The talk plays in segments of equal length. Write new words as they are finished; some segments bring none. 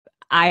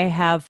I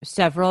have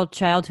several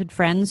childhood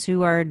friends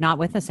who are not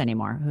with us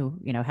anymore, who,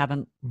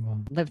 haven't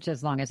lived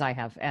as long as I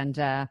have. And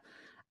I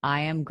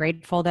am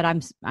grateful that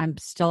I'm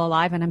still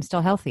alive and I'm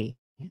still healthy,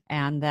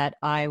 and that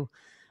I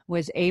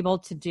was able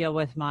to deal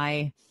with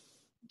my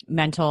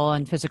mental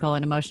and physical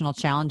and emotional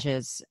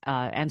challenges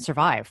and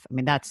survive. I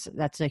mean,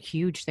 that's a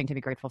huge thing to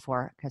be grateful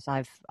for, because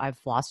I've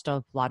lost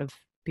a lot of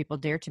people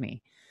dear to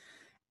me,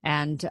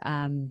 and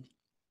I'm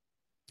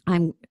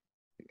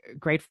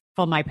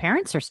grateful my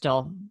parents are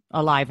still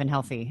alive and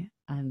healthy.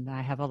 And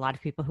I have a lot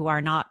of people who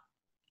are not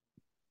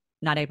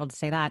able to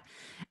say that.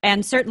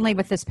 And certainly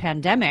with this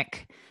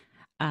pandemic,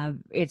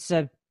 it's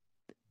a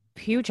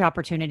huge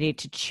opportunity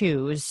to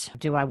choose.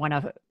 Do I want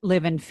to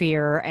live in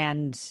fear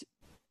and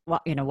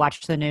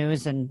watch the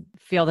news and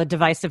feel the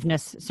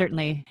divisiveness?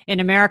 Certainly in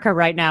America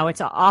right now,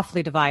 it's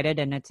awfully divided,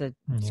 and it's a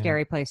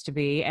scary place to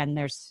be. And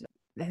there's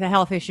the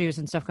health issues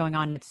and stuff going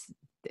on.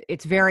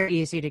 It's very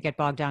easy to get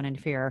bogged down in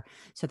fear.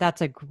 So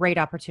that's a great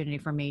opportunity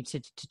for me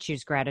to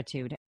choose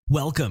gratitude.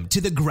 Welcome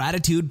to the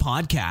Gratitude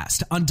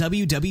Podcast on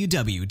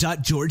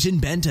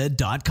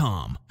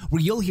www.georgianbenta.com,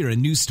 where you'll hear a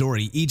new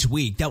story each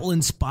week that will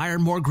inspire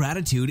more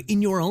gratitude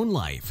in your own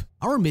life.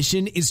 Our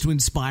mission is to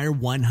inspire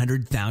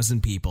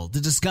 100,000 people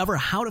to discover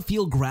how to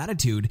feel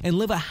gratitude and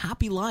live a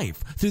happy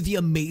life through the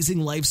amazing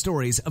life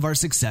stories of our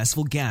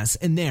successful guests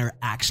and their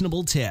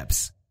actionable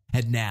tips.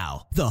 And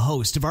now, the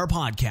host of our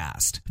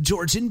podcast,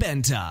 Georgian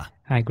Benta.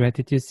 Hi,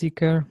 Gratitude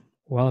Seeker.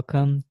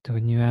 Welcome to a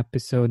new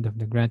episode of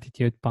the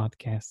Gratitude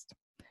Podcast.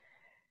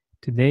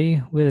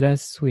 Today with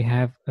us, we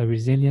have a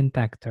resilient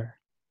actor.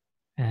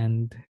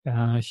 And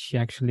she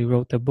actually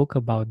wrote a book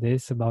about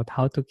this, about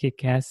how to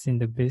kick ass in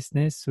the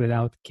business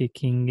without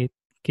kicking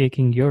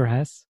your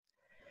ass.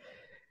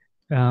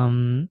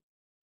 And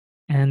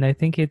I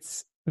think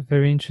it's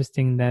very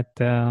interesting that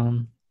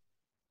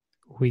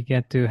we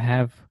get to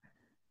have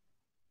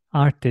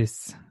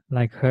artists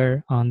like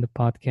her on the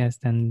podcast,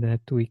 and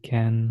that we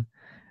can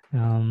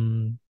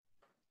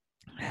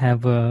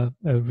have a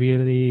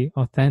really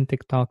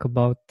authentic talk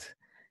about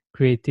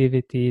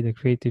creativity, the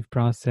creative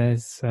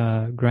process,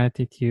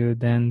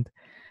 gratitude, and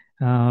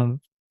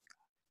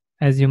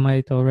as you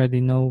might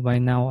already know by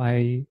now,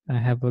 I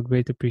have a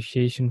great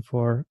appreciation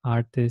for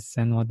artists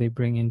and what they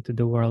bring into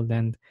the world,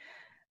 and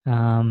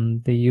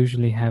they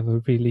usually have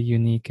a really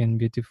unique and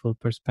beautiful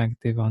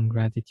perspective on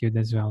gratitude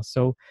as well.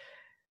 So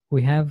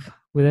we have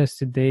with us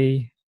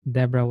today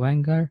Debra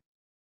Wanger,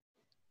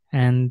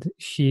 and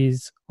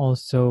she's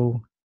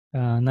also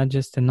not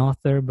just an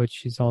author, but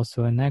she's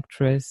also an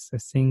actress, a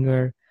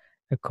singer,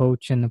 a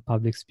coach, and a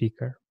public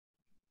speaker.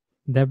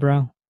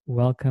 Debra,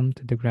 welcome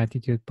to the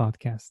Gratitude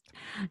Podcast.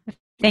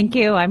 Thank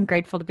you. I'm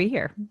grateful to be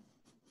here.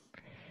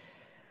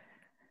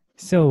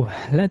 So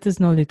let us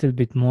know a little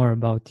bit more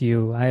about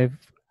you. I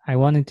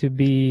wanted to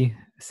be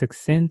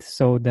succinct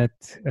so that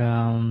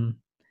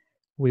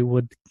we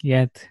would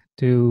get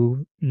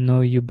to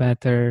know you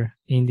better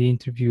in the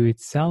interview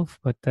itself,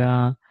 but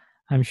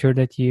I'm sure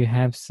that you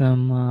have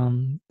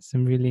some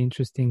really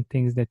interesting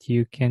things that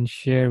you can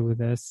share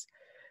with us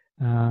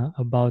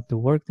about the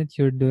work that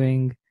you're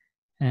doing,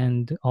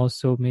 and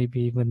also maybe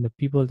even the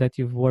people that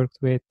you've worked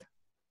with.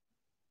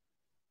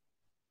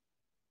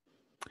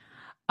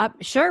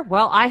 Sure.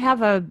 Well, I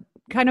have a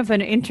kind of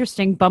an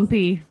interesting,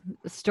 bumpy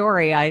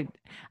story.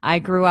 I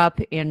grew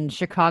up in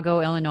Chicago,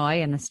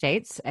 Illinois, in the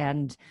States,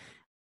 and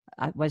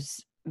I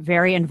was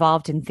very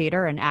involved in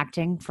theater and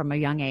acting from a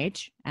young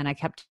age, and I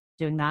kept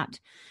doing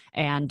that.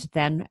 And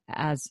then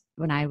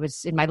when I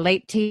was in my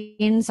late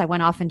teens, I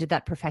went off and did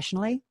that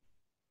professionally.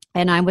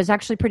 And I was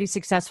actually pretty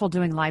successful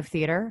doing live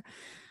theater,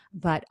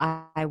 but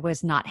I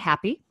was not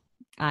happy.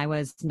 I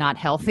was not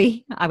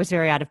healthy. I was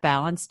very out of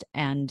balance.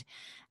 And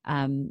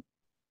in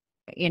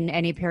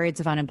any periods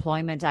of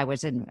unemployment, I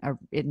was in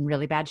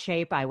really bad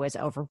shape. I was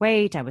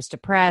overweight. I was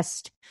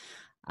depressed.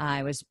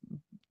 I was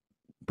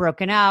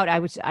broken out. I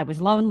was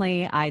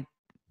lonely. I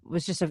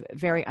was just a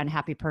very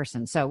unhappy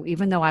person. So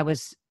even though I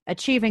was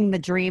achieving the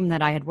dream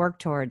that I had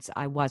worked towards,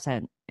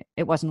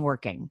 it wasn't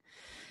working.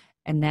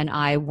 And then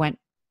I went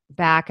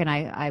back and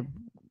I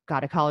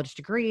got a college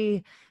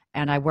degree,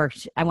 and I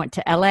went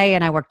to LA,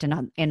 and I worked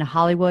in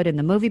Hollywood in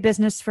the movie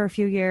business for a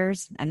few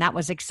years. And that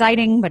was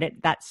exciting, but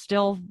that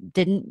still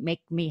didn't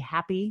make me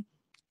happy.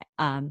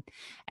 And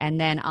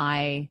then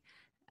I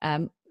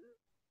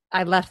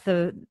left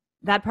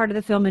that part of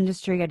the film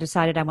industry. I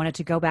decided I wanted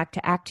to go back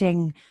to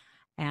acting,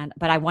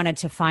 but I wanted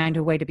to find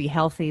a way to be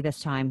healthy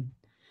this time.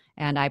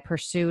 And I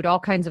pursued all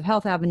kinds of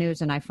health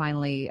avenues, and I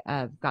finally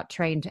got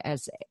trained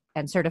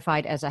and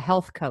certified as a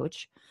health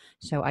coach.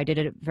 So I did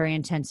a very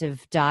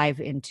intensive dive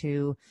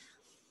into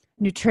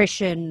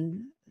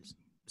nutrition,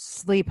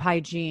 sleep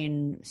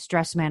hygiene,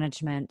 stress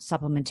management,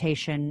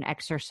 supplementation,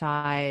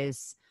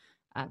 exercise,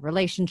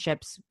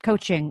 relationships,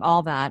 coaching,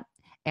 all that.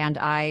 And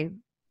I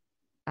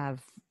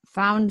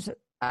found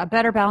a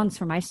better balance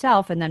for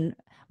myself, and then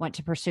went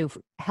to pursue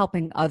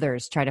helping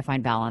others try to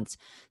find balance.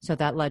 So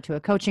that led to a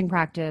coaching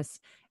practice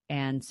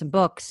and some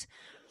books,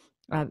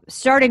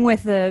 starting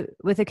with the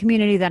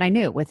community that I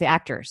knew, with the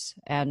actors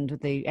and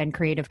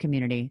creative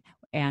community.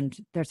 And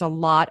there's a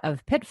lot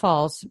of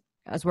pitfalls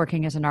as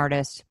working as an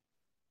artist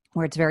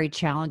where it's very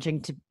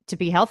challenging to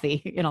be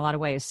healthy in a lot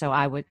of ways. So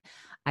I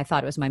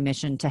thought it was my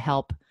mission to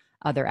help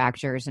other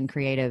actors and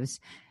creatives,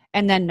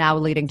 and then now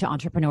leading to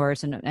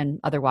entrepreneurs and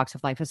other walks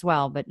of life as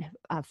well, but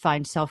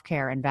find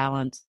self-care and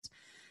balance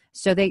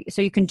so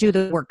you can do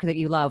the work that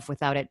you love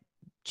without it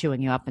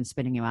chewing you up and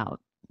spitting you out.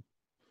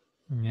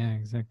 Yeah,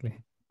 exactly.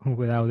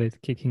 Without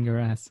it kicking your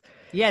ass.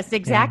 Yes,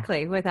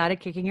 exactly. Yeah. Without it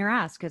kicking your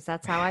ass, because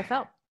that's how I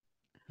felt.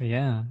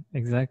 Yeah,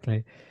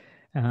 exactly.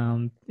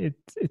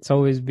 It's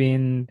always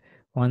been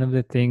one of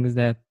the things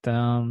that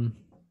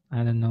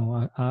I don't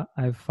know.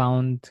 I've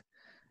found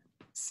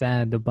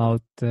sad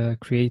about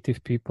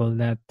creative people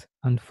that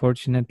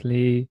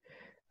unfortunately,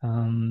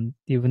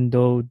 even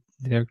though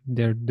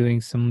they're doing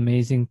some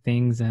amazing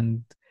things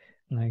and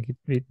like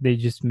they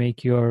just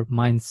make your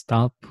mind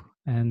stop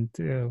and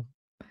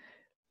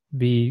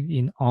be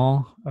in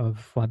awe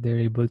of what they're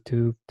able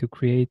to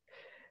create.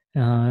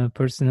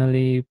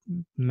 Personally,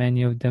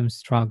 many of them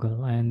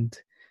struggle, and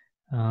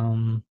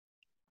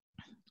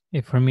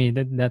for me,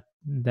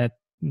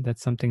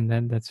 that's something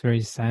that's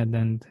very sad,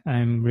 and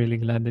I'm really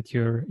glad that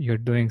you're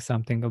doing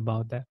something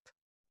about that.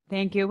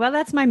 Thank you. Well,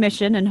 that's my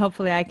mission, and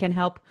hopefully, I can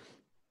help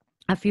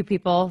a few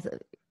people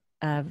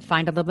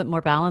find a little bit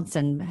more balance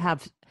and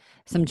have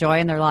some joy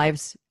in their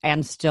lives,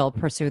 and still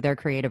pursue their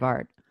creative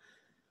art.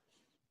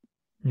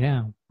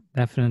 Yeah,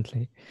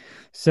 definitely.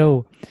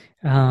 So,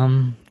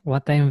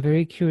 what I'm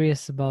very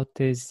curious about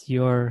is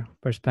your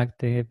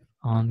perspective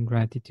on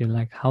gratitude.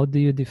 Like, how do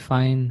you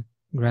define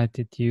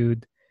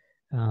gratitude?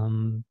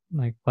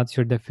 Like, what's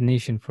your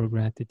definition for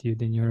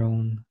gratitude in your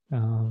own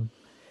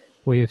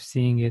way of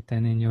seeing it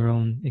and in your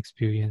own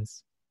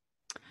experience?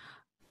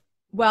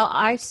 Well,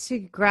 I see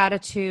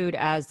gratitude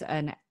as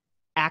an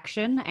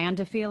action and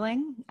a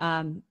feeling.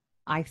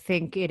 I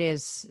think it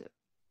is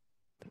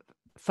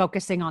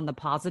focusing on the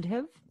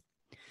positive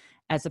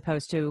as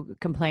opposed to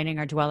complaining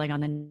or dwelling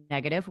on the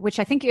negative, which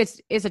I think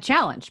is a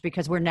challenge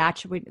because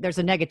there's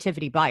a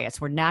negativity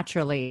bias. We're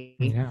naturally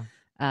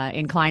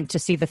inclined to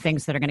see the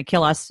things that are going to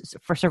kill us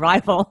for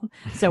survival.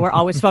 So we're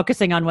always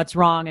focusing on what's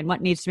wrong and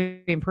what needs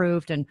to be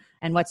improved and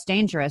what's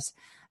dangerous.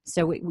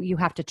 So you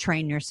have to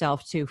train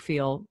yourself to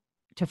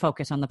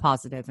focus on the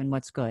positive and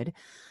what's good.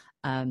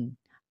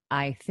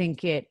 I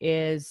think it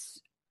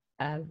is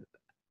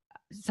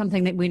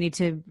something that we need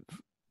to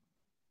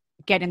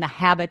get in the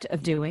habit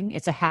of doing.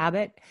 It's a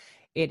habit.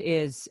 It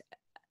is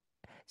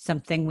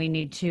something we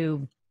need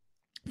to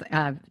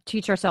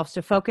teach ourselves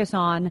to focus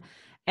on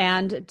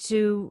and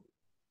to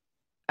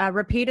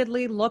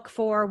repeatedly look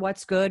for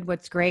what's good,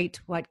 what's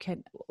great, what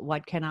can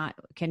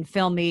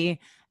fill me,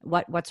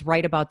 what's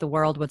right about the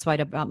world, what's right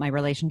about my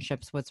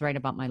relationships, what's right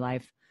about my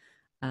life,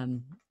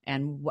 and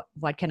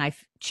what can I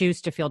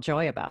choose to feel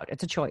joy about.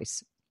 It's a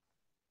choice.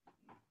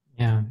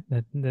 Yeah,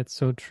 that's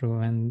so true,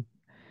 and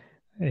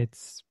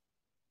it's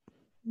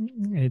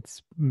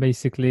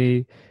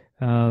basically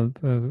a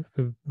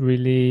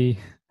really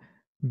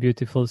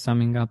beautiful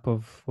summing up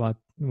of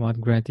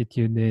what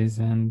gratitude is,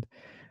 and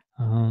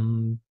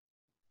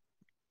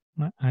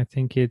I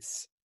think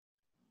it's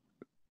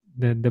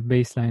the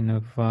baseline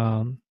of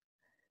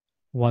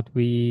what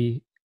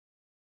we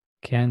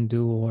can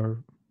do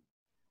or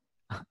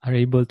are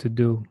able to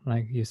do,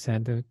 like you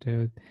said,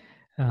 to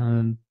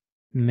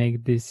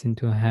make this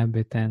into a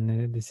habit,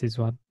 and this is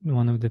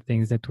one of the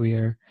things that we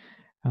are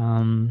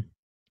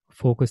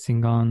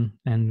focusing on,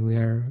 and we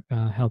are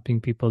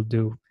helping people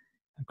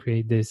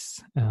create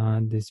this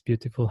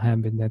beautiful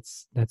habit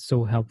that's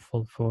so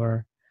helpful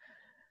for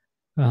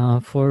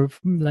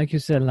like you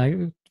said, like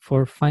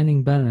for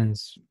finding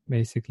balance.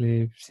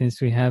 Basically,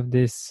 since we have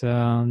this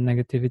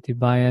negativity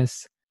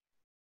bias,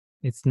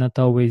 it's not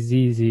always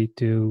easy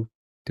to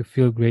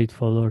feel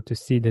grateful or to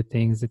see the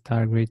things that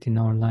are great in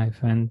our life.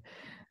 And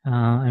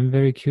I'm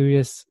very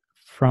curious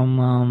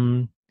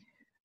from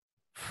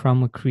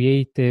a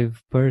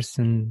creative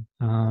person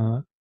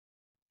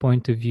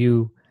point of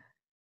view.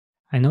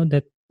 I know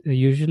that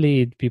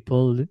usually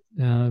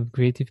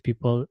creative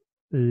people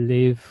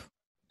live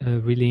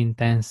really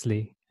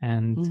intensely,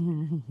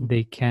 and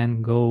they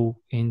can go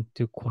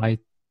into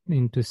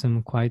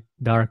some quite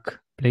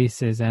dark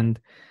places. And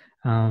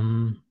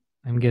I'm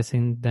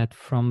guessing that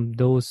from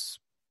those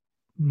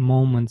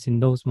moments,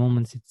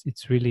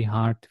 it's really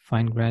hard to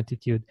find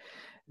gratitude.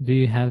 Do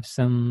you have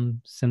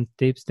some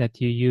tips that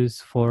you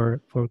use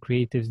for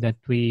creatives that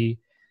we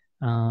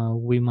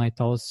might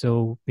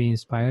also be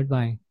inspired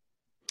by?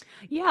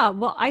 Yeah,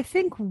 well, I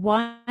think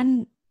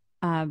one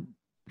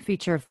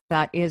feature of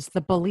that is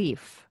the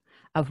belief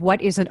of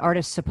what is an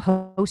artist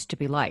supposed to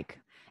be like.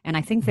 And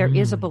I think there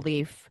is a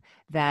belief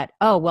that,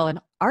 oh, well, an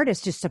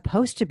artist is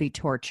supposed to be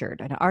tortured.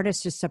 An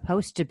artist is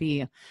supposed to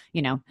be,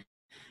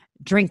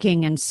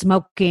 drinking and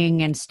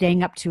smoking and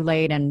staying up too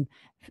late and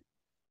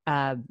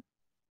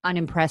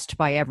unimpressed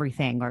by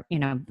everything, or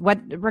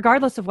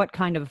regardless of what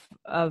kind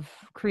of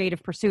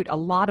creative pursuit. A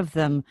lot of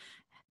them,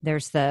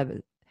 there's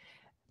the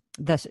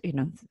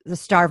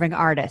starving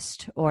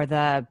artist or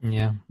the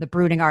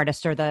brooding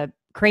artist or the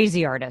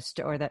crazy artist,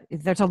 or that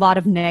there's a lot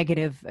of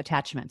negative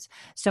attachments.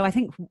 So I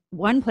think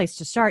one place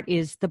to start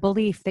is the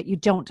belief that you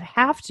don't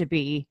have to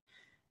be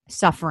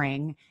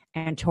suffering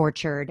and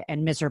tortured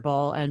and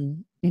miserable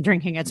and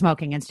drinking and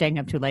smoking and staying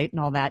up too late and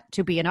all that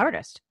to be an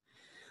artist.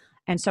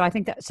 And so I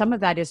think that some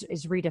of that is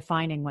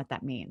redefining what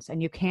that means.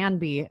 And you can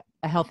be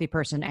a healthy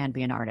person and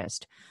be an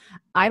artist.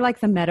 I like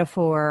the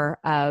metaphor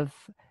of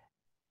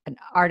an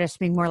artist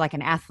being more like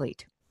an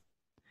athlete.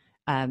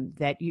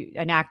 That you,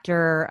 an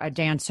actor, a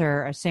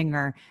dancer, a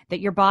singer, that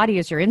your body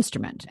is your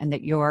instrument, and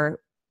that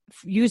you're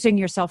using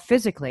yourself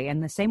physically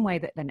in the same way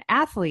that an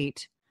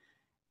athlete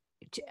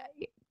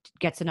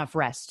gets enough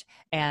rest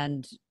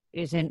and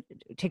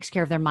takes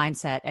care of their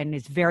mindset and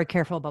is very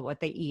careful about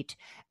what they eat,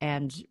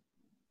 and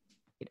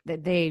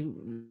they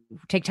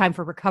take time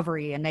for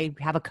recovery, and they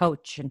have a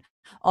coach, and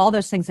all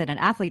those things that an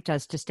athlete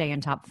does to stay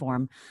in top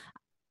form.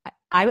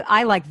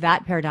 I like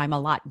that paradigm a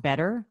lot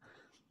better,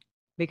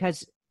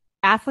 because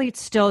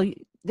athletes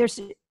there's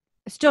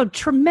still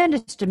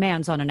tremendous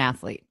demands on an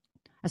athlete,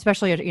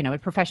 especially a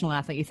professional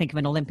athlete. You think of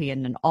an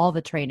Olympian and all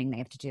the training they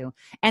have to do,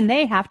 and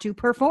they have to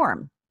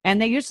perform,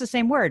 and they use the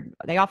same word.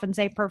 They often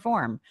say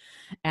perform,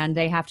 and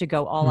they have to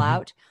go all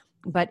out.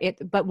 But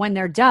when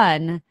they're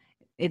done,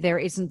 there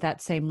isn't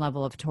that same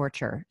level of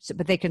torture.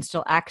 But they can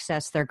still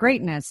access their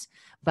greatness,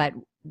 but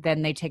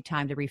then they take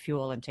time to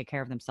refuel and take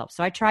care of themselves.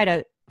 So I try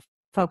to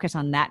focus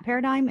on that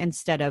paradigm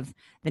instead of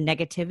the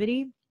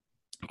negativity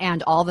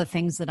and all the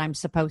things that I'm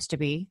supposed to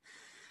be.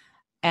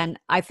 And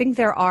I think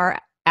there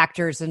are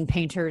actors and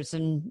painters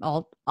and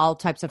all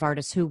types of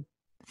artists who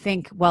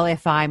think, well,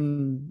 if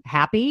I'm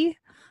happy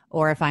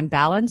or if I'm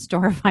balanced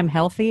or if I'm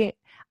healthy,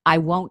 I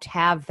won't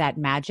have that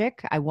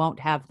magic. I won't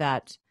have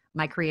that,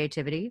 my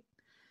creativity.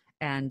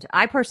 And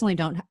I personally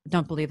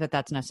don't believe that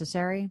that's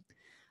necessary.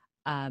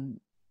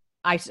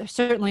 I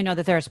certainly know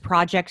that there's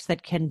projects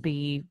that can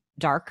be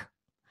dark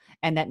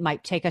and that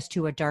might take us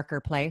to a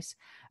darker place.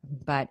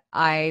 But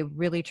I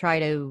really try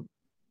to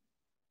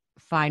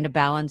find a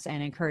balance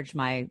and encourage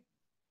my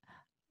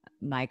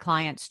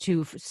clients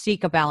to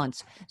seek a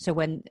balance. So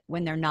when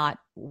they're not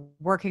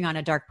working on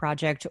a dark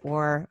project,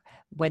 or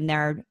when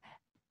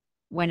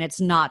it's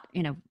not,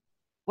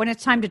 when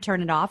it's time to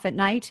turn it off at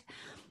night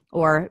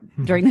or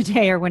during the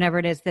day or whenever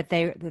it is, that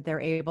they're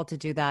able to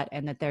do that,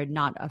 and that they're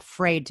not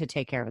afraid to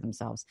take care of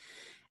themselves.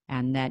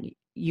 And that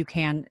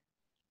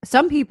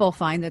some people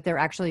find that they're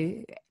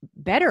actually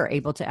better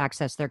able to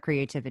access their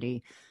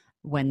creativity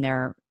when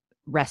they're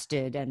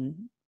rested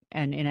and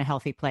in a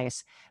healthy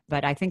place.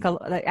 But I think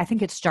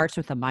it starts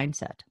with the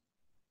mindset.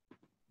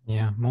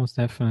 Yeah, most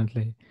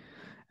definitely.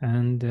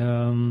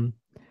 And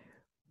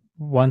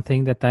one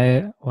thing that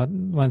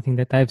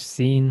I've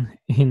seen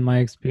in my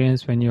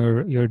experience when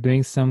you're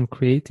doing some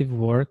creative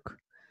work,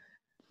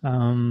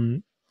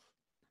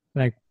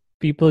 like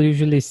people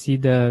usually see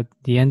the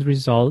end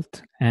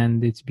result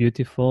and it's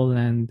beautiful,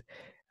 and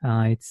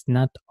it's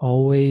not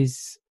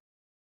always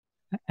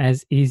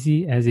as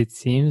easy as it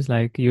seems.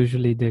 Like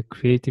usually the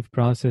creative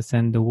process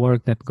and the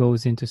work that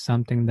goes into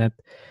something that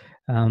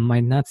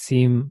might not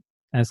seem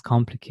as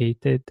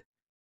complicated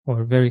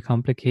or very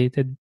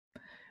complicated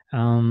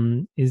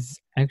is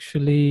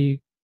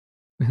actually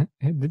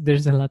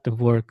there's a lot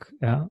of work,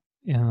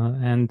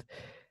 and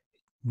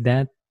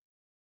that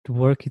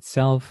work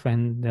itself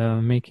and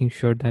making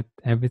sure that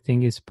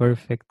everything is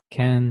perfect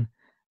can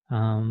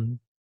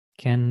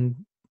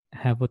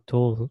have a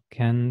toll,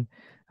 can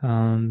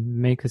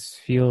make us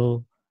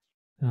feel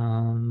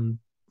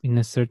in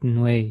a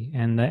certain way.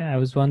 And I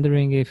was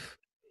wondering if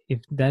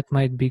that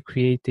might be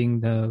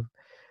creating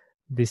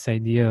this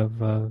idea of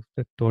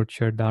the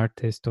tortured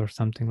artist or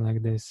something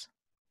like this.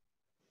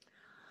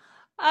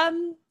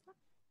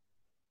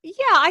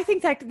 Yeah, I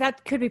think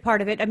that could be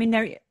part of it. I mean,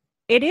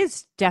 it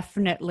is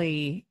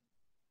definitely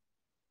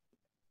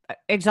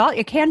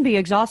it can be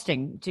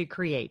exhausting to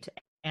create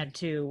and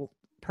to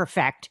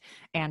perfect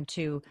and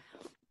to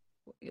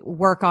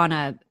work on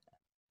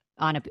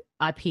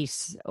a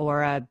piece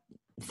or a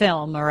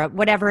film or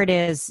whatever it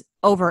is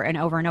over and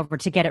over and over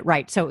to get it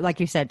right. So like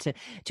you said,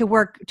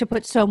 to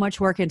put so much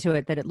work into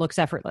it that it looks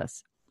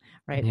effortless,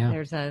 right? Yeah.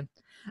 There's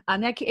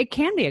it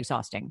can be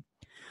exhausting.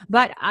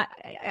 But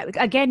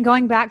again,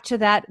 going back to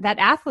that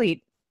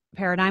athlete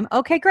paradigm,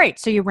 okay, great.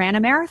 So you ran a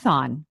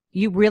marathon.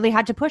 You really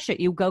had to push it.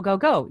 You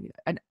go.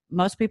 And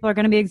most people are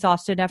going to be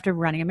exhausted after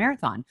running a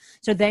marathon.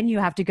 So then you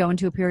have to go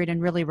into a period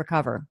and really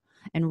recover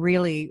and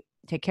really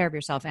take care of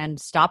yourself and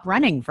stop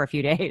running for a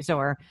few days,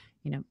 or,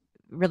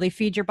 really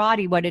feed your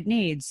body what it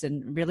needs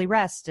and really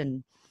rest,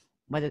 and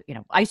whether,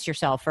 ice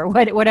yourself or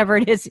whatever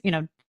it is,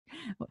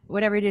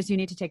 whatever it is you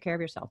need to take care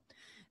of yourself.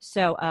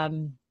 So,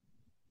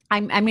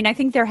 I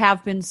think there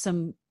have been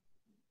some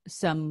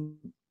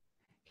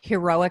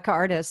heroic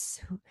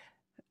artists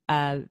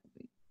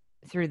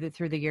through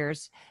the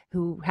years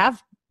who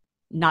have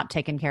not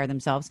taken care of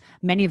themselves.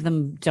 Many of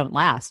them don't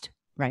last,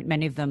 right?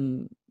 Many of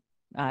them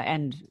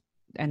end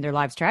their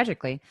lives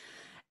tragically,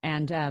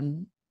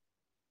 and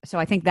so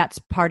I think that's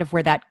part of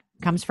where that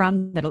comes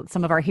from. That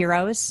some of our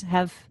heroes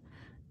have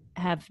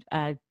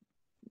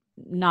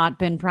not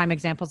been prime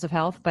examples of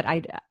health, but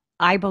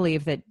I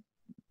believe that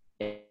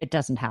it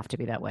doesn't have to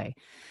be that way.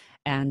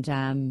 And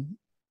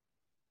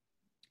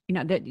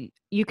that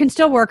you can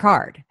still work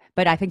hard,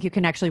 but I think you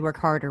can actually work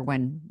harder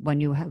when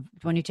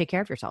you take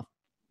care of yourself.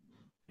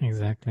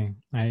 Exactly.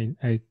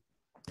 I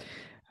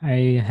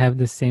have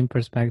the same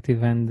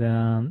perspective,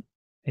 and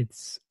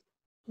it's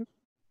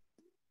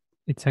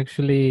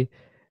actually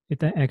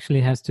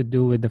has to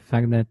do with the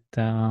fact that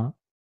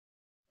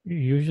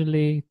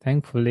usually,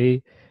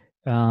 thankfully,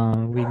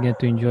 we get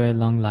to enjoy a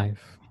long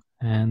life,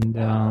 and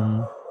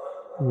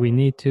we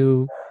need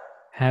to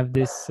have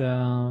this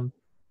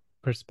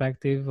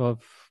perspective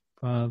of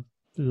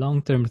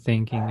long-term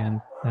thinking,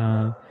 and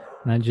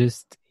not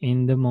just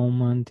in the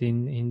moment,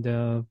 in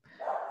the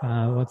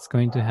what's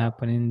going to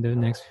happen in the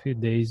next few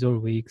days or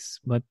weeks,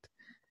 but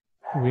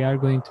we are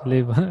going to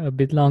live a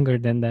bit longer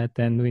than that,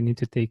 and we need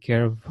to take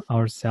care of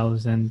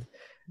ourselves and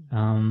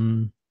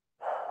um,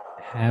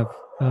 have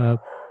a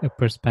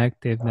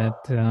perspective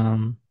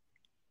that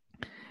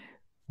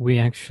we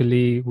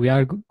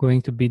are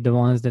going to be the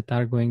ones that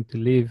are going to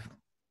live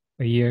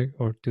a year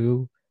or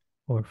two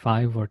or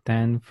 5 or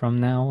 10 from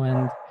now,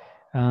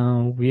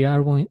 and we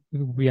are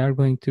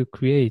going to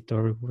create,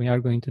 or we are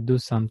going to do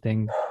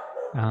something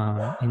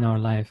in our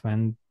life,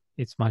 and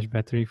it's much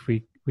better if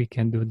we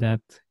can do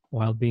that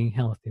while being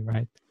healthy,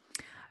 right?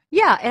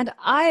 Yeah, and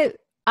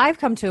I've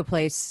come to a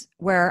place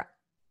where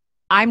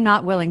I'm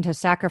not willing to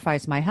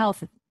sacrifice my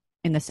health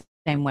in the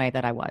same way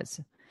that I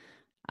was.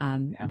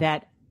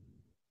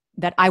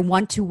 That I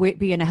want to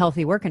be in a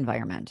healthy work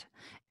environment,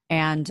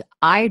 and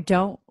I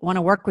don't want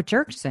to work with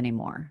jerks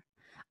anymore.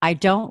 I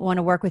don't want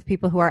to work with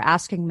people who are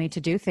asking me to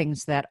do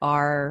things that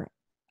are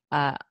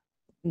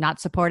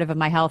not supportive of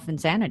my health and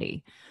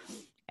sanity.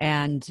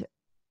 And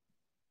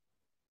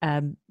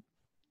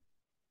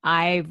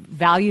I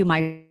value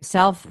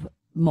myself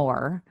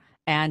more,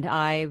 and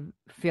I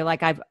feel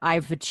like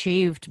I've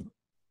achieved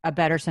a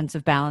better sense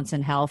of balance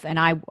and health, and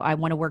I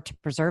want to work to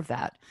preserve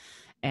that.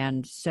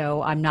 And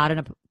so I'm not in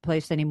a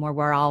place anymore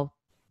where I'll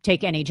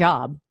take any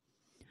job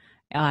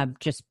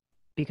just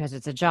because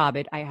it's a job.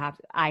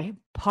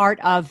 Part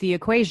of the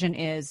equation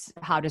is,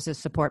 how does this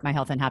support my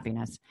health and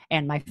happiness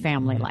and my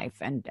family life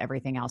and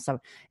everything else? So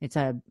it's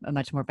a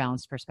much more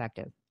balanced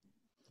perspective.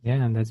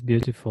 Yeah, and that's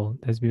beautiful.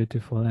 That's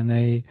beautiful. And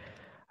I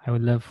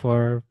would love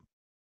for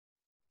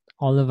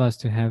all of us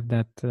to have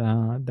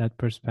that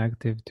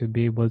perspective, to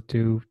be able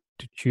to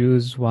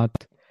choose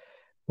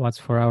what's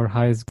for our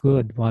highest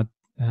good, what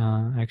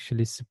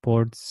actually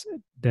supports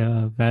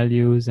the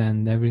values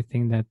and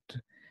everything that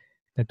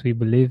we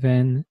believe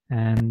in,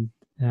 and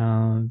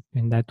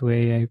in that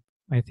way,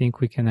 I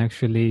think we can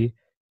actually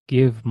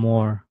give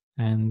more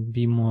and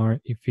be more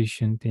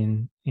efficient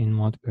in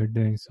what we're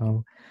doing.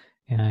 So,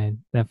 yeah, I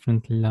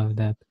definitely love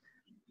that.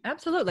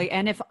 Absolutely.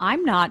 And if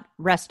I'm not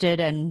rested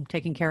and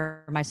taking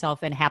care of myself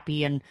and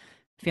happy and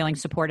feeling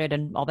supported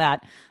and all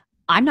that,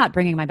 I'm not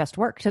bringing my best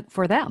work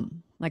for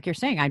them. Like you're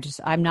saying,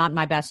 I'm not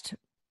my best.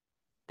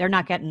 They're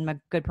not getting a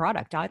good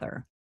product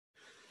either.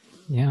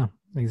 Yeah,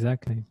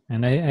 exactly.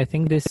 And I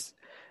think this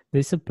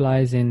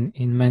applies in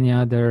many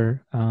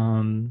other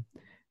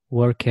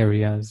work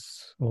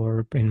areas,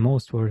 or in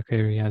most work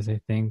areas. I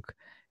think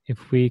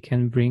if we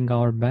can bring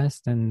our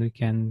best and we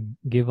can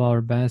give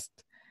our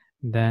best,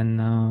 then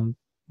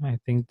I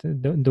think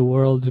the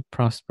world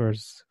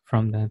prospers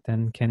from that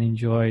and can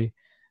enjoy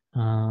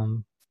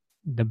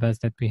the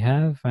best that we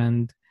have.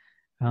 And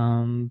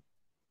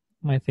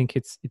I think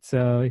it's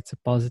a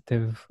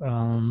positive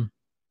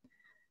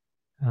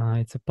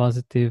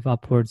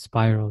upward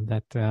spiral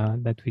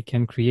that we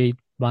can create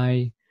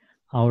by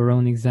our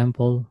own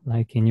example,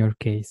 like in your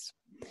case.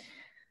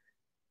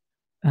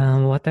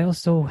 What I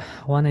also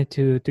wanted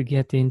to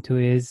get into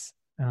is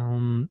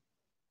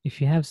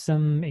if you have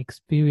some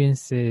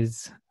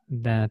experiences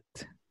that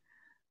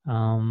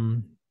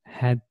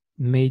had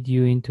made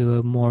you into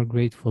a more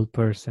grateful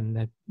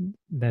person,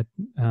 that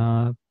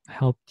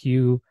helped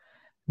you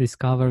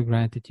discover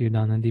gratitude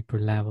on a deeper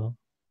level.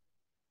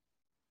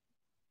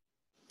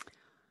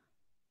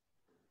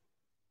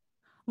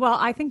 Well,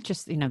 I think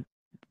just,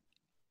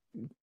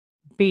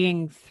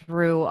 being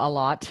through a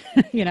lot,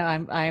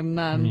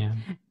 Yeah.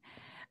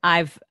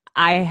 I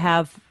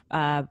have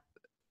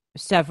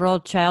several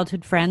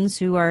childhood friends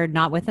who are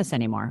not with us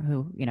anymore,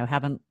 who,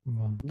 haven't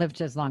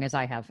lived as long as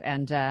I have.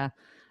 And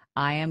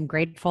I am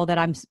grateful that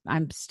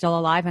I'm still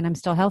alive and I'm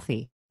still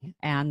healthy,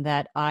 and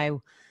that I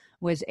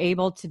was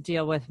able to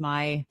deal with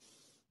my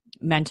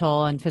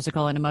mental and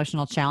physical and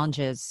emotional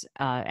challenges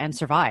and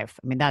survive.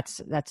 I mean,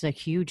 that's a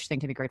huge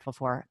thing to be grateful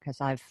for,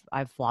 because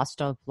I've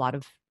lost a lot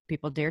of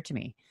people dear to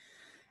me,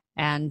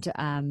 and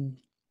I'm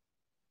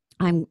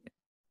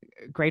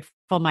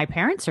grateful my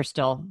parents are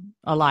still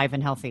alive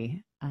and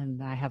healthy,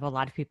 and I have a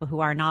lot of people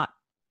who are not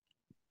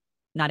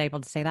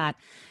able to say that.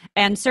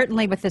 And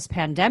certainly with this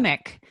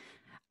pandemic,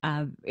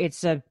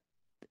 it's a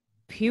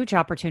huge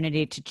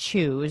opportunity to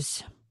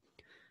choose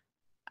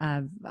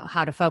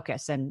how to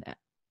focus. And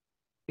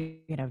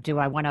do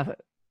I want to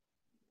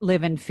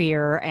live in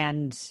fear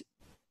and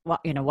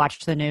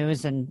watch the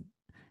news and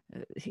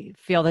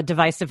feel the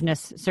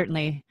divisiveness.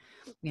 Certainly,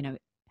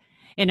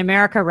 in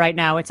America right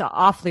now, it's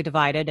awfully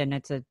divided, and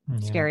it's a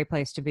scary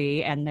place to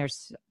be. And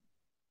there's,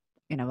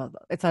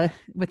 it's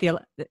with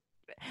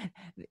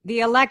the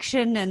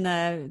election and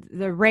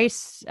the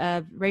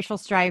racial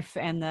strife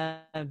and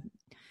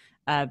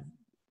the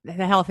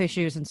health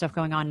issues and stuff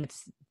going on.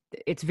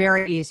 It's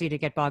very easy to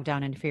get bogged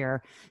down in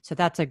fear. So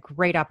that's a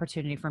great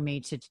opportunity for me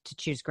to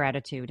choose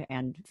gratitude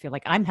and feel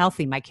like I'm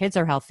healthy. My kids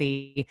are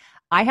healthy.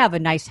 I have a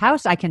nice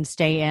house I can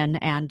stay in.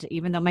 And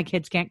even though my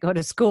kids can't go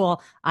to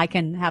school, I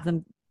can have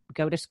them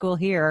go to school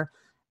here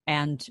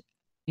and,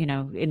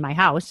 in my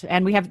house.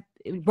 And we have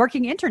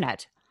working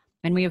internet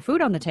and we have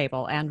food on the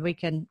table, and we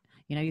can,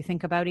 you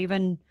think about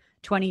even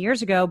 20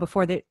 years ago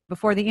before the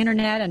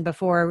internet and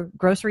before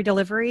grocery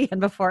delivery and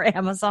before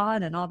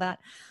Amazon and all that.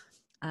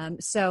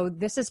 So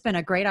this has been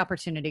a great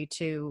opportunity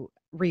to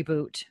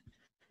reboot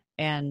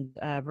and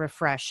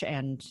refresh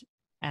and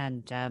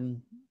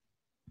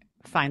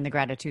find the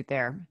gratitude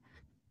there.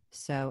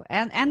 So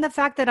and the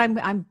fact that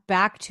I'm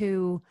back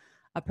to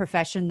a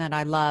profession that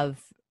I love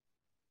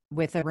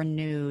with a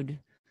renewed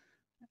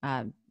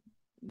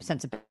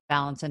sense of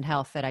balance and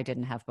health that I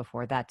didn't have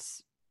before.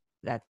 That's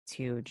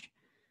huge.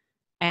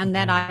 And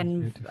then I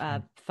can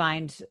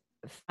find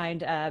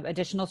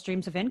additional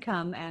streams of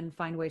income and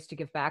find ways to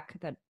give back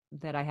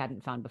that I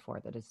hadn't found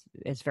before. That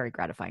is very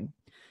gratifying.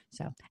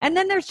 So, and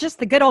then there's just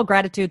the good old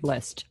gratitude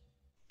list.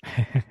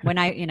 When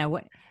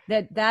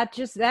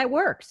that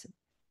works,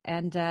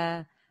 and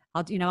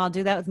I'll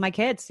do that with my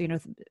kids.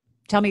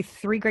 Tell me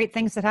 3 great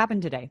things that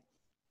happened today,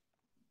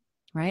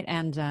 right?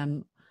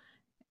 And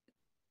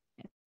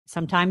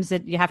sometimes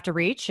you have to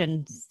reach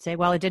and say,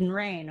 well, it didn't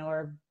rain,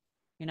 or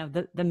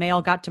the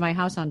mail got to my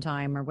house on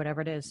time, or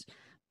whatever it is.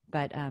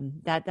 But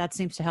that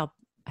seems to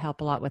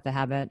help a lot with the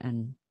habit,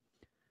 and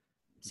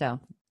so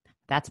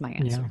that's my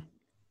answer.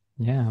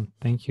 Yeah.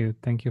 Thank you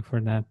for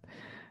that.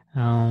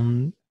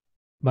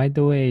 By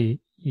the way,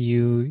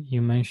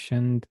 you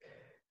mentioned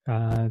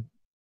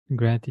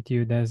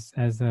gratitude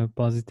as a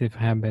positive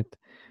habit.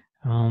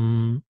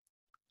 Are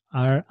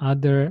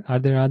there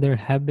other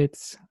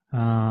habits,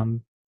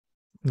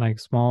 like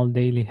small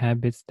daily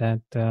habits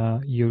that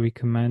you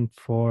recommend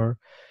for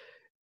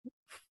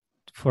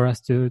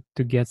us to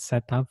get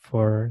set up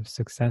for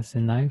success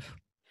in life?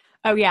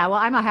 Oh yeah, well,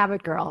 I'm a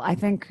habit girl. I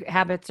think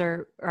habits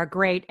are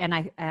great,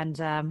 and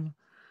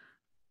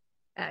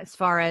as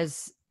far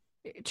as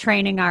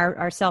training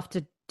ourselves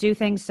to do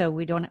things, so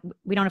we don't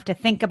have to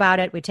think about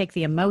it. We take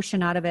the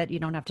emotion out of it. You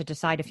don't have to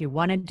decide if you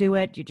want to do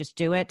it. You just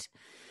do it.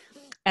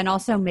 And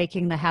also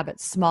making the habit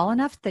small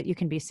enough that you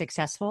can be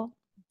successful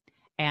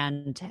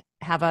and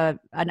have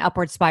an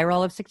upward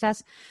spiral of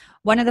success.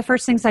 One of the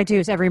first things I do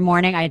is every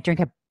morning I drink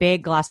a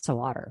big glass of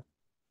water.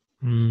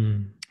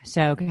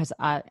 So because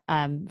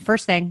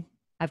first thing,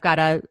 I've got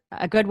a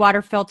good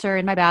water filter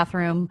in my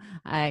bathroom.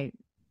 I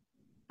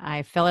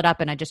fill it up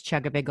and I just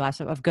chug a big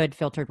glass of good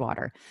filtered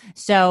water.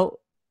 So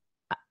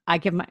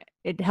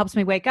it helps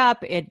me wake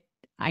up.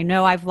 I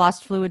know I've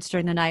lost fluids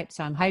during the night,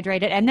 so I'm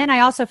hydrated. And then I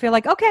also feel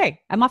like, okay,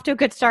 I'm off to a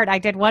good start. I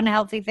did one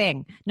healthy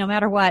thing. No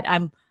matter what,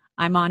 I'm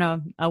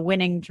on a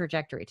winning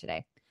trajectory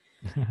today.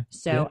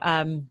 So,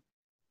 and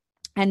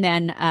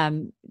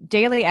then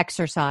daily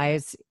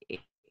exercise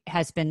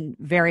has been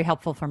very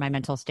helpful for my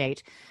mental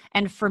state.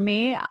 And for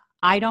me,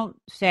 I don't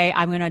say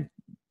I'm going to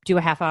do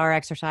a half-hour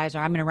exercise, or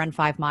I'm going to run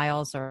 5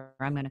 miles, or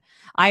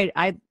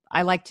I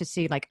like to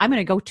see, like, I'm going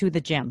to go to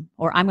the gym,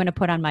 or I'm going to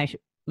put on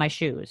my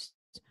shoes,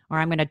 or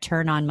I'm going to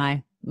turn on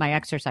my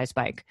exercise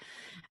bike.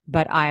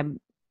 But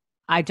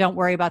I don't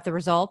worry about the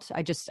result.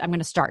 I'm going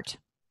to start.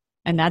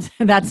 And that's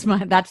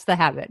the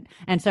habit.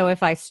 And so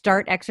if I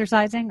start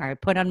exercising, or I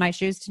put on my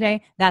shoes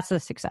today, that's a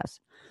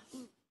success.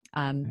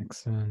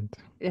 Excellent.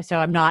 So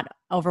I'm not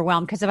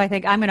overwhelmed, because if I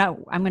think I'm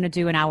gonna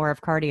do an hour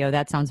of cardio,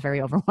 that sounds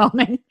very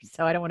overwhelming.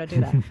 So I don't want to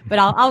do that. But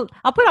I'll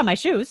put on my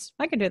shoes.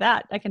 I can do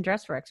that. I can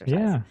dress for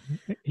exercise.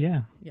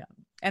 Yeah.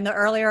 And the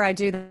earlier I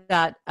do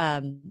that,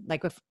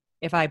 like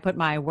if I put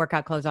my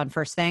workout clothes on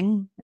first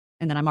thing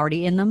and then I'm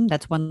already in them,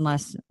 that's one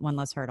less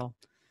hurdle.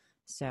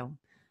 So,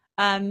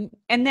 and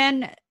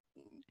then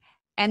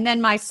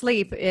my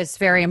sleep is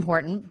very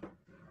important.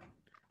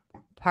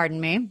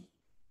 Pardon me.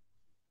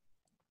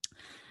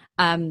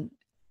 And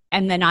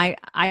then I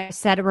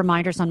set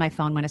reminders on my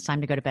phone when it's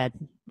time to go to bed.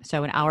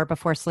 So an hour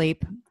before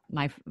sleep,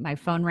 my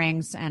phone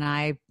rings,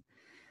 and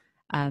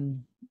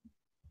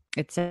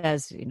it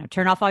says,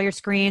 turn off all your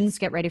screens,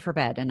 get ready for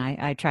bed. And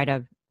I try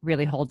to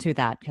really hold to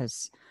that,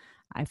 because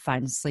I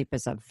find sleep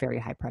is a very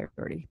high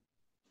priority.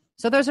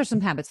 So those are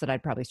some habits that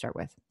I'd probably start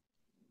with.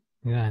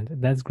 Yeah,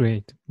 that's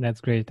great.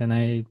 And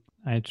I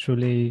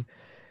truly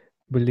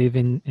believe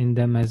in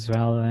them as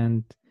well.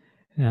 And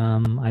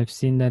I've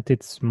seen that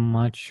it's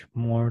much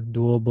more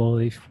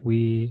doable if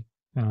we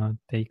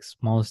take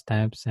small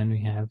steps and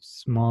we have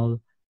small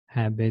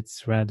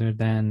habits, rather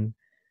than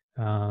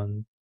I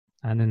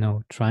don't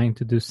know, trying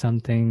to do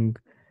something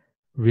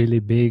really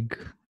big,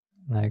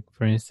 like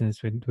for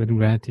instance with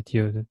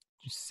gratitude,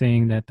 just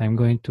saying that I'm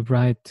going to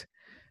write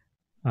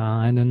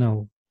I don't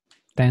know,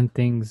 10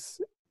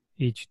 things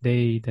each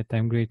day that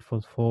I'm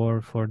grateful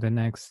for the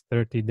next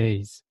 30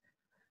 days.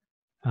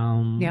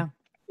 Yeah.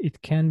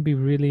 It can be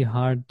really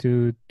hard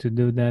to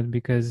do that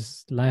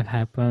because life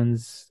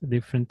happens,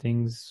 different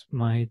things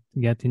might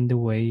get in the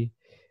way,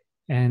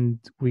 and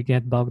we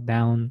get bogged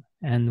down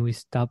and we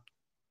stop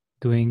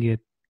doing it,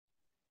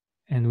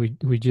 and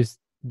we just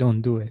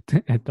don't do it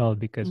at all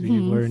because we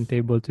Hmm. weren't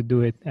able to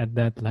do it at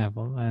that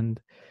level. And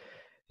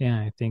yeah,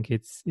 I think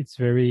it's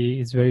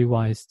very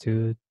wise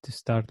to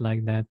start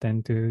like that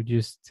and to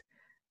just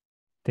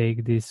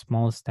take these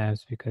small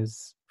steps,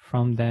 because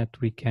from that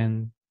we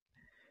can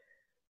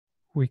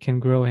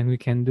grow and we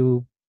can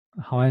do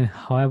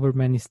however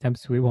many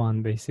steps we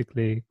want,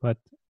 basically. But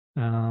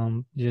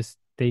just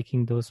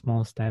taking those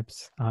small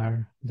steps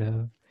are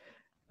the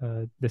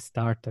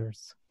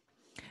starters.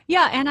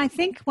 Yeah. And I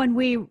think when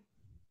we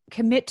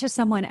commit to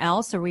someone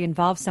else or we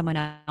involve someone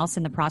else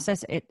in the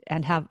process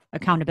and have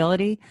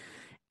accountability,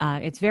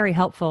 it's very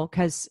helpful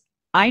because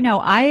I know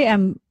I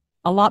am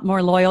a lot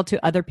more loyal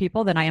to other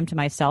people than I am to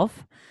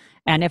myself.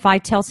 And if I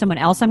tell someone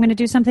else I'm going to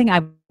do something,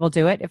 I will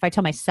do it. If I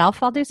tell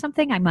myself I'll do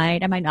something, I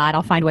might not.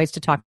 I'll find ways to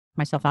talk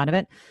myself out of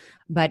it.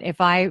 But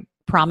if I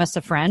promise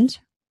a friend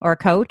or a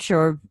coach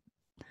or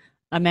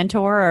a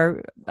mentor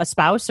or a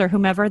spouse or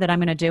whomever that I'm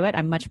going to do it,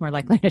 I'm much more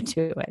likely to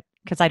do it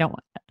because I don't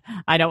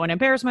want to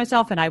embarrass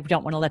myself and I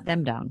don't want to let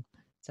them down.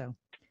 So,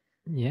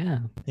 Yeah,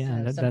 so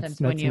that's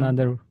sometimes when that's you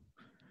another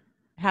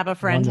have a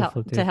friend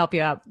wonderful to tip. help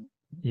you out.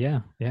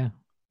 Yeah,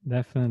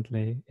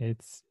 definitely.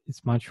 It's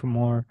much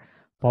more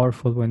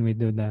powerful when we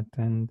do that,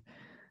 and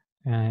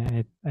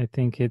I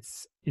think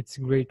it's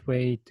a great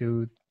way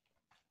to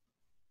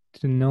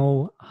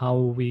know how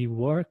we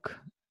work,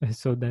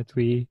 so that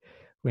we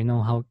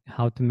know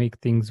how to make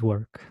things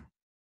work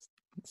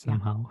Yeah.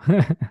 somehow.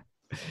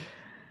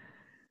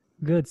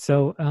 Good.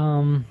 So,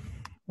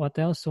 what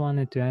I also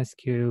wanted to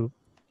ask you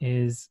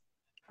is,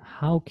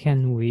 how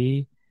can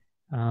we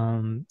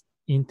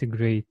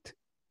integrate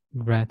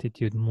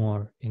gratitude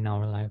more in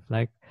our life?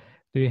 Like,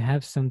 do you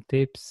have some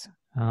tips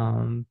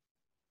on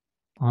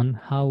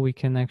how we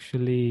can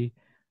actually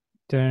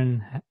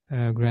turn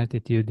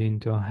gratitude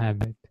into a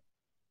habit?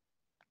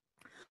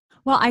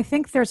 Well, I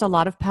think there's a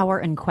lot of power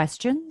in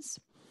questions,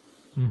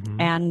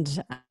 Mm-hmm.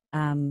 and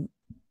um,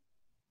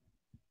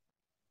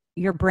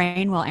 your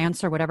brain will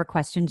answer whatever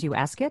questions you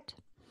ask it.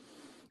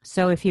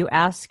 So if you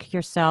ask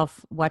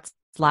yourself, "What's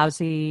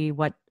lousy?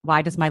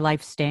 Why does my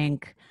life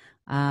stink?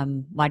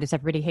 Why does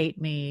everybody hate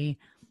me?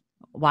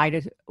 Why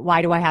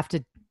do I have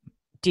to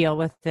deal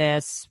with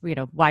this? You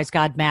know, why is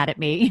God mad at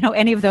me?" You know,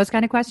 any of those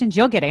kind of questions,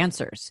 you'll get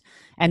answers,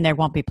 and they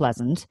won't be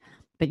pleasant,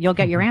 but you'll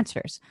get your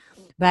answers.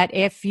 But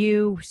if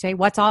you say,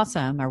 "What's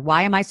awesome?" or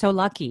 "Why am I so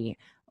lucky?"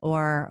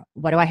 or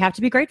 "What do I have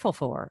to be grateful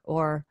for?"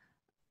 or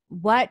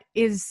 "What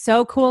is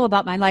so cool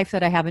about my life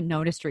that I haven't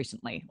noticed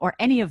recently?" or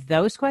any of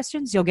those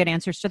questions, you'll get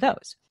answers to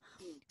those.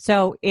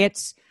 So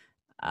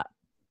uh,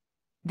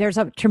 there's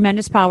a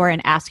tremendous power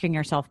in asking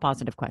yourself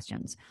positive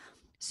questions.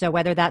 So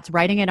whether that's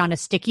writing it on a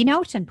sticky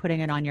note and putting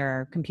it on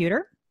your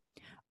computer,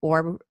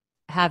 or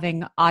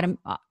having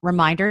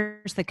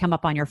reminders that come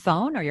up on your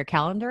phone or your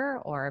calendar,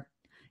 or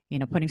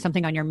putting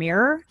something on your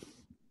mirror,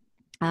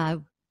 uh,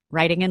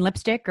 writing in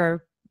lipstick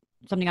or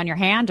something on your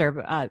hand,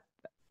 or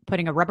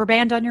putting a rubber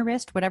band on your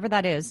wrist, whatever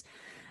that is,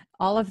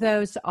 all of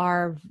those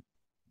are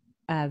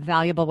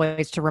valuable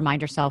ways to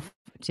remind yourself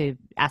to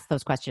ask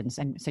those questions,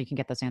 and so you can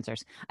get those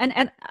answers.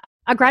 And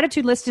a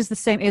gratitude list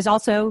is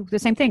also the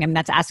same thing. I mean,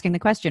 that's asking the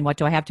question, what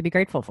do I have to be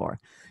grateful for?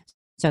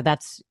 So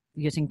that's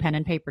using pen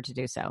and paper to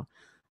do so.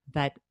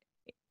 But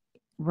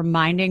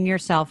reminding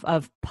yourself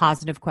of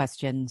positive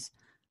questions,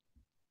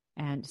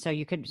 and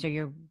you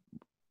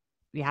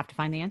have to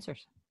find the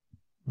answers.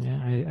 Yeah,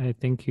 I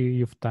think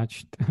you've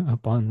touched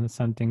upon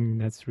something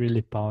that's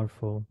really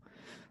powerful,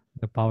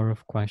 the power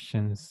of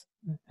questions.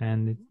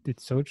 And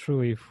it's so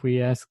true. If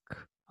we ask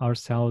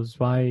ourselves,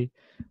 why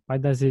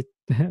does it,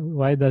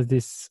 why does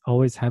this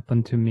always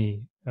happen to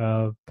me?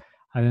 I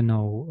don't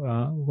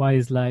know. Why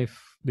is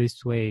life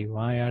this way?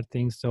 Why are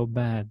things so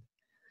bad?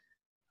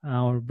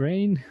 Our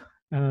brain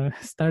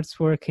starts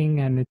working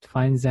and it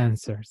finds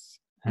answers.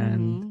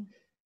 And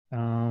Mm-hmm.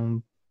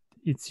 um,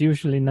 it's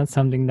usually not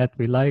something that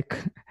we like,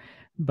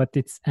 but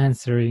it's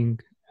answering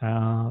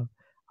uh,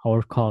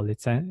 our call.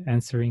 It's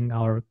answering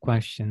our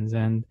questions,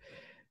 and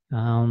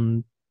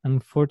um,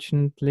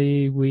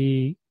 unfortunately,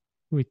 we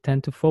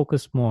tend to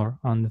focus more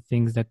on the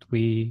things that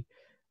we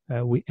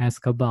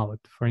ask about.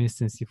 For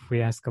instance, if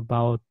we ask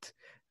about,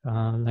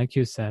 like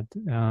you said,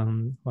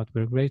 what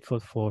we're grateful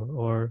for,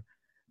 or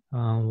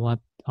what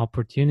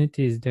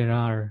opportunities there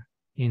are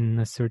in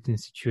a certain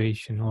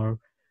situation, or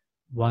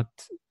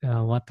what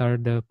what are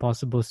the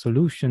possible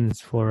solutions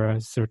for a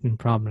certain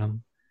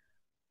problem,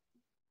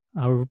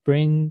 our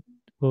brain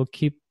will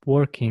keep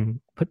working,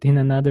 but in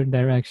another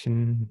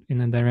direction,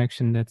 in a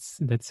direction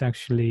that's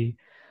actually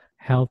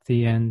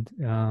healthy and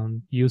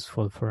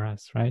useful for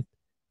us, right?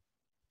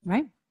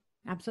 Right.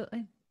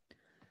 Absolutely.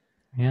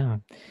 Yeah.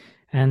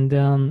 And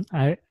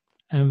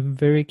I'm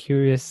very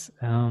curious.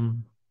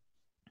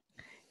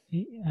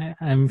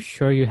 I'm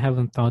sure you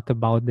haven't thought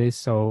about this,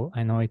 so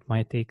I know it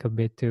might take a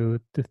bit to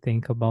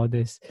think about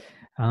this.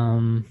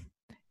 Um,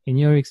 in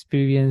your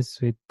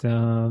experience with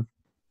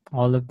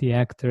all of the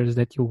actors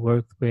that you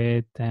worked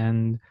with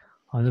and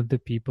all of the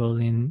people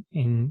in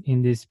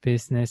this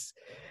business,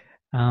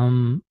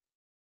 um,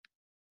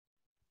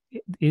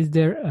 is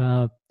there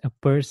a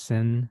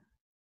person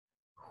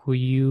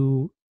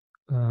who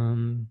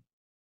um,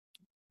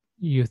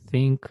 you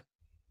think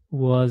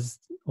was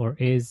or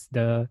is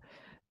the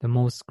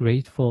most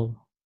grateful?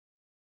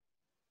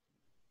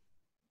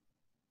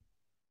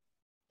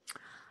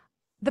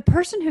 The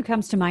person who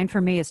comes to mind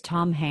for me is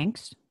Tom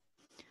Hanks.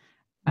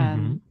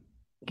 Mm-hmm.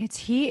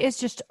 He is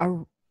just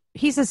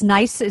he's as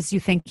nice as you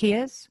think he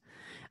is.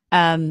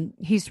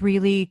 He's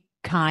really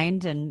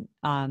kind and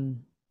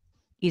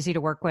easy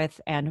to work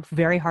with and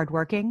very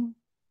hardworking.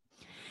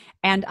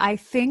 And I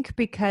think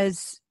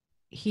because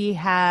he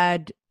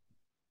had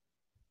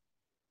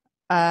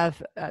a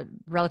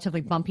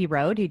relatively bumpy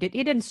road, he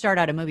didn't start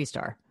out a movie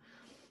star.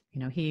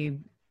 He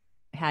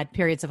had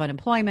periods of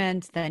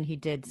unemployment. Then he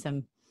did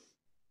some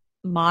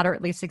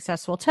moderately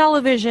successful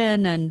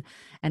television, and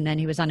then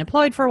he was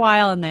unemployed for a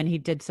while, and then he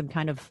did some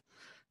kind of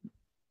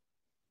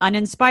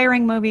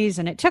uninspiring movies,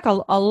 and it took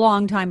a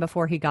long time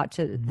before he got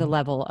to the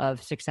level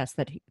of success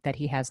that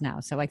he has now.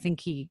 So I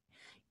think he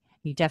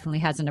definitely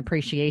has an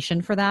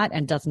appreciation for that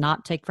and does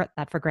not take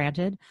that for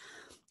granted,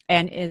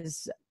 and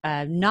is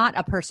not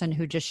a person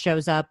who just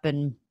shows up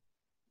and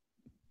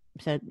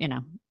said,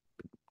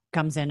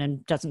 comes in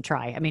and doesn't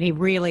try. I mean, he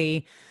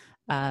really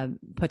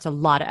puts a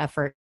lot of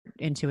effort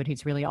into it.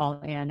 He's really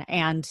all in,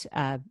 and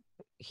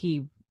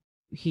he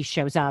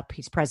shows up.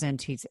 He's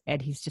present. He's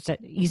just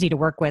easy to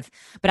work with.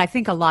 But I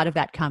think a lot of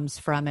that comes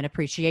from an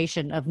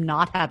appreciation of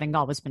not having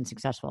always been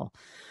successful.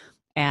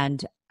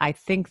 And I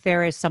think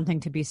there is something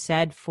to be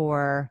said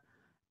for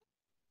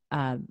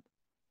a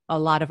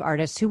lot of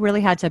artists who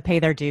really had to pay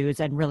their dues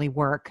and really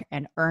work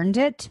and earned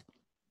it.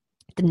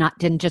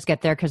 Didn't just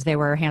get there because they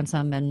were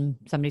handsome and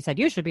somebody said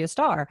you should be a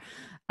star.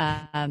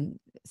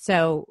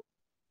 So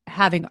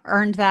having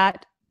earned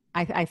that,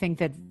 I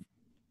think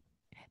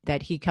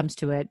that he comes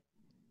to it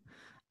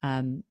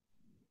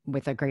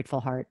with a grateful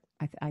heart.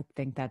 I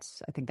think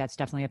that's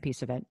definitely a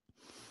piece of it.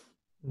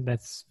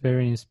 That's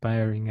very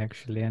inspiring,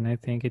 actually, and I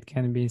think it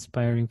can be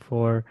inspiring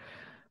for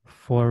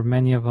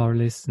many of our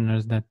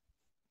listeners that,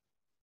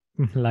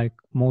 like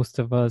most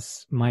of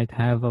us, might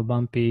have a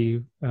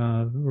bumpy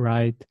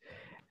ride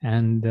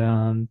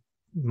and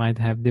might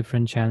have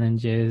different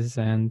challenges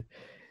and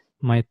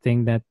might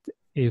think that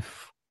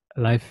if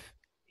life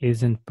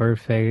isn't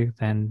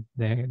perfect and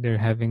they're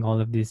having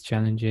all of these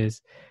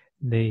challenges,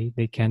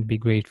 they can't be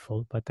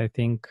grateful. But I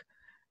think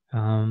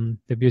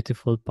the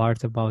beautiful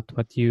part about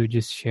what you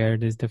just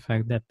shared is the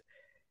fact that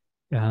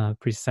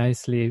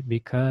precisely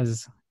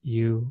because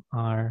you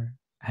are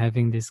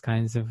having these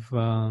kinds of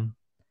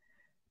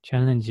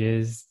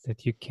challenges,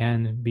 that you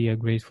can be a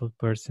grateful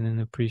person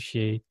and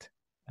appreciate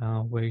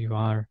where you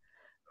are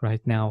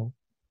right now,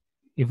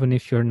 even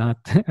if you're not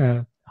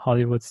a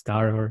Hollywood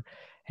star or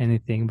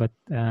anything. But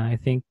I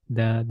think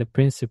the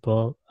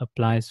principle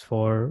applies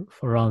for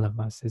all of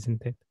us,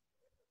 isn't it?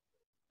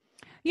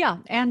 Yeah,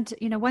 and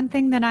one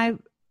thing that I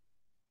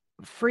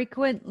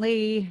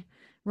frequently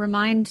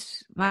remind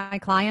my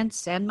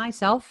clients and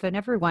myself and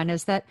everyone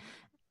is that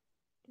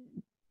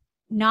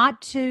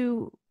not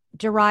to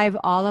derive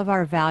all of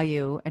our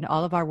value and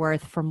all of our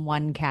worth from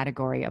one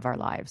category of our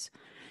lives.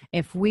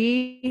 If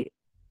we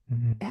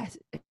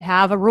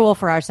have a rule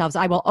for ourselves,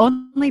 I will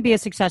only be a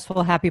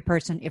successful, happy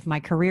person if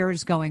my career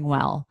is going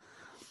well.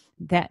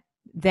 That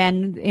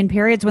then in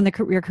periods when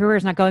your career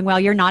is not going well,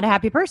 you're not a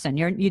happy person.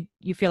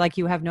 You feel like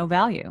you have no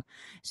value.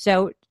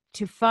 So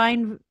to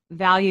find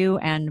value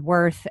and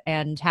worth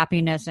and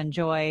happiness and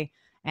joy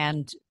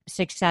and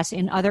success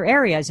in other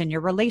areas, in your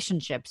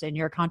relationships, in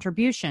your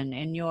contribution,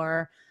 in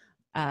your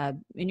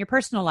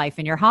personal life,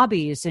 in your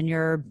hobbies, in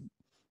your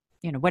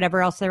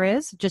whatever else there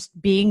is,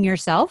 just being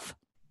yourself.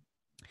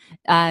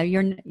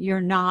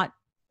 You're not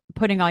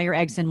putting all your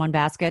eggs in one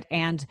basket,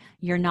 and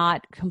you're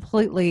not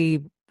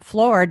completely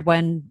floored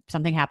when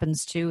something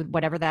happens to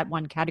whatever that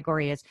one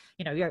category is.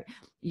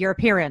 Your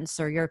appearance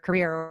or your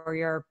career or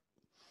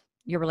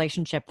your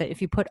relationship. That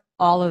if you put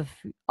all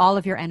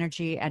of your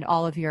energy and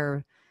all of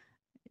your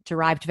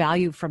derived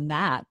value from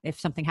that, if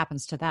something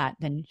happens to that,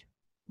 then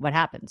what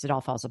happens? It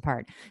all falls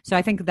apart. So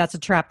I think that's a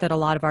trap that a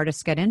lot of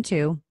artists get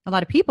into, a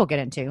lot of people get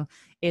into,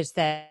 is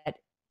that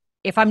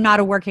if I'm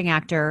not a working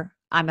actor,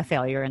 I'm a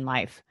failure in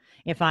life.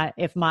 If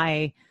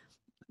my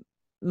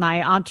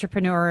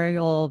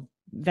entrepreneurial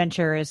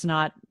venture is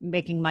not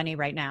making money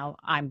right now,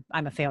 I'm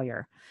a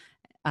failure.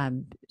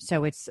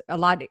 So it's a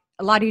lot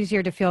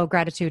easier to feel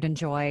gratitude and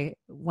joy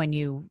when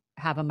you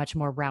have a much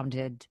more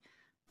rounded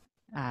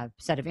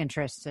set of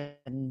interests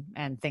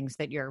and things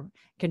that you're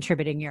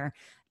contributing your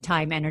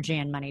time, energy,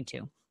 and money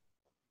to.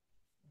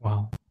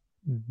 Wow,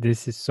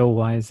 this is so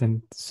wise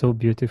and so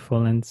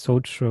beautiful and so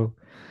true.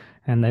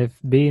 And I've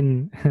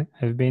been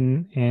I've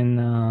been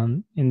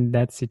in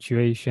that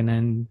situation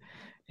and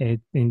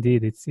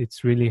indeed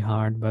it's really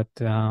hard, but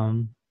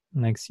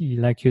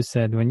like you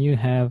said, when you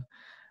have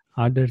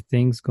other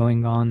things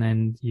going on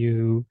and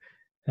you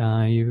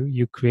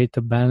create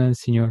a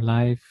balance in your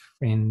life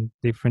in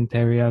different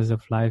areas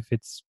of life,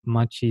 it's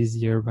much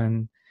easier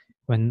when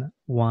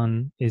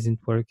one isn't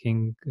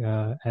working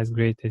as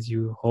great as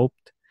you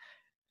hoped.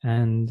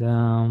 And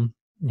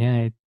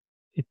yeah,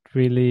 it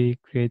really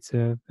creates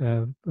a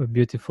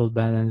beautiful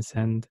balance.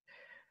 And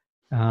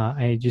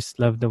I just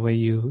love the way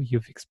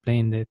you've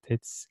explained it.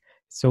 It's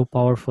so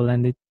powerful,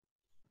 and it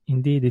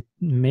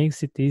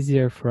makes it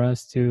easier for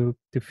us to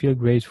feel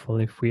grateful.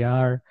 If we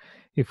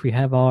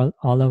have all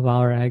of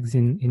our eggs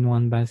in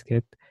one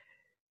basket,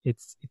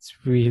 it's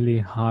really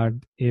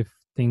hard if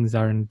things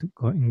aren't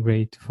going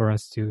great for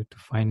us to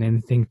find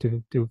anything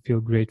to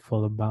feel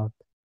grateful about.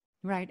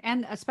 Right.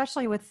 And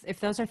especially if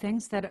those are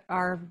things that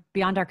are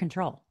beyond our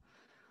control.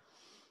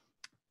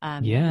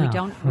 Yeah.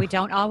 We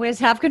don't always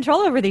have control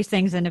over these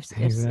things. And if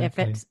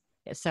Exactly.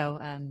 it's so,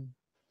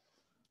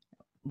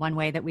 one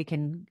way that we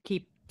can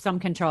keep some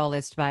control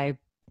is by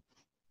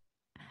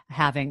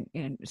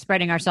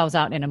spreading ourselves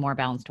out in a more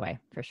balanced way,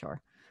 for sure.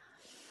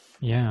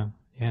 Yeah.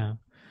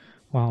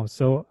 Wow.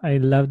 So I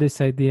love this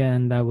idea,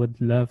 and I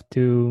would love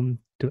to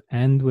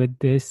end with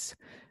this,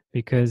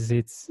 because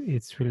it's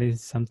really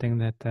something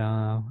that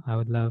I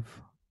would love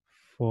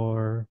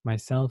for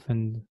myself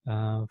and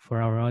for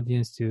our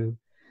audience to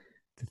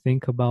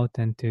think about,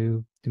 and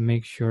to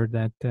make sure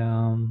that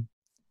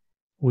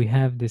we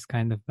have this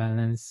kind of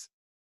balance,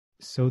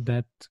 so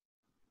that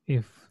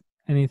if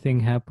anything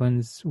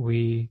happens,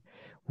 we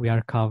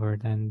are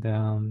covered, and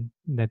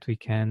that we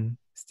can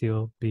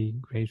still be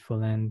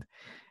grateful and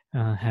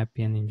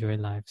happy and enjoy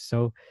life.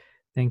 So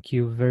thank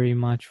you very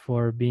much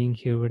for being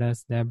here with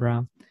us,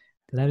 Debra.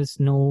 Let us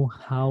know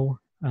how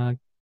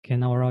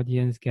can our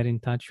audience get in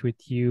touch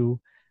with you.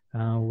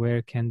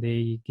 Where can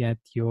they get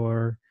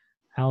your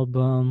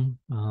album,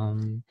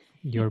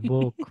 your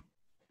book?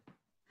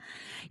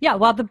 Yeah,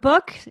 well, the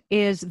book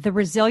is The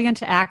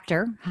Resilient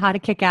Actor, How to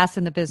Kick Ass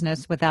in the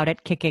Business Without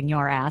It Kicking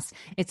Your Ass.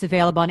 It's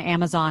available on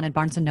Amazon and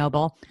Barnes &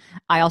 Noble.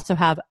 I also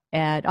have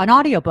an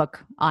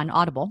audiobook on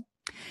Audible.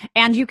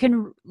 And you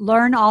can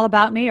learn all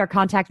about me or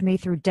contact me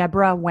through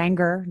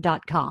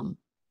DebraWanger.com.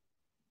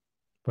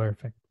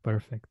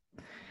 Perfect.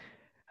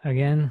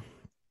 Again,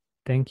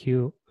 thank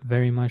you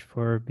very much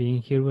for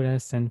being here with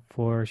us and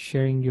for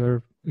sharing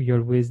your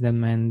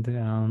wisdom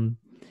and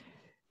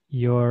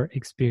your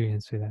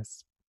experience with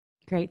us.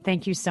 Great.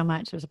 Thank you so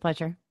much. It was a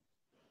pleasure.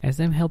 As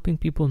I'm helping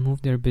people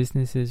move their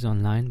businesses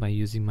online by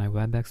using my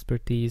web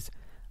expertise,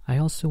 I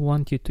also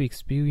want you to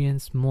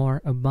experience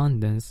more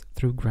abundance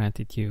through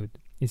gratitude,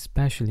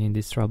 especially in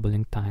these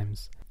troubling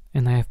times.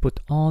 And I have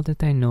put all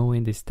that I know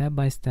in this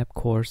step-by-step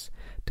course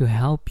to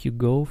help you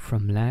go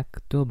from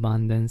lack to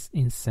abundance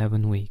in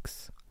 7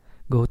 weeks.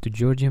 Go to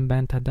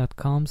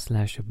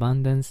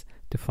georgianbanta.com/abundance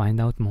to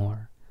find out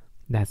more.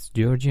 That's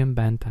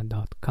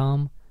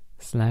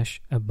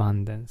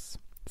georgianbanta.com/abundance.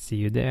 See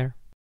you there.